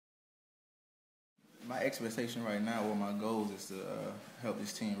My expectation right now, or my goals, is to help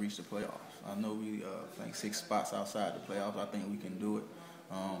this team reach the playoffs. I know we think 6 spots outside the playoffs. I think we can do it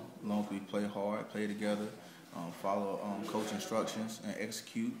as long as we play hard, play together, follow coach instructions, and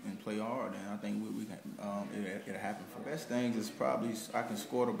execute and play hard. And I think we can. It'll happen. For best things is probably I can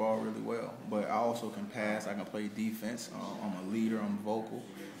score the ball really well, but I also can pass. I can play defense. I'm a leader. I'm vocal.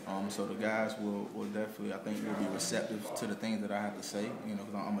 So the guys will definitely, I think, will be receptive to the things that I have to say. You know,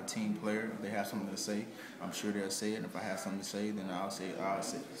 because I'm a team player. If they have something to say, I'm sure they'll say it. And if I have something to say, then I'll say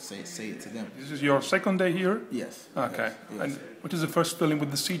it to them. This is your second day here? Yes. Okay. Yes. And what is the first feeling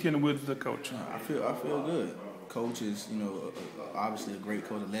with the city and with the coach? I feel good. Coach is, obviously a great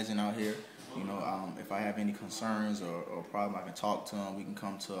coach, a legend out here. If I have any concerns or problem, I can talk to him. We can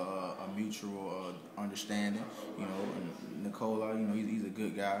come to a mutual understanding. And Nicola, he's a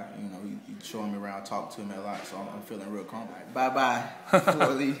good guy. He's showing me around, talk to him a lot, so I'm feeling real comfortable. Bye-bye.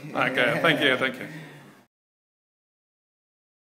 Okay, thank you.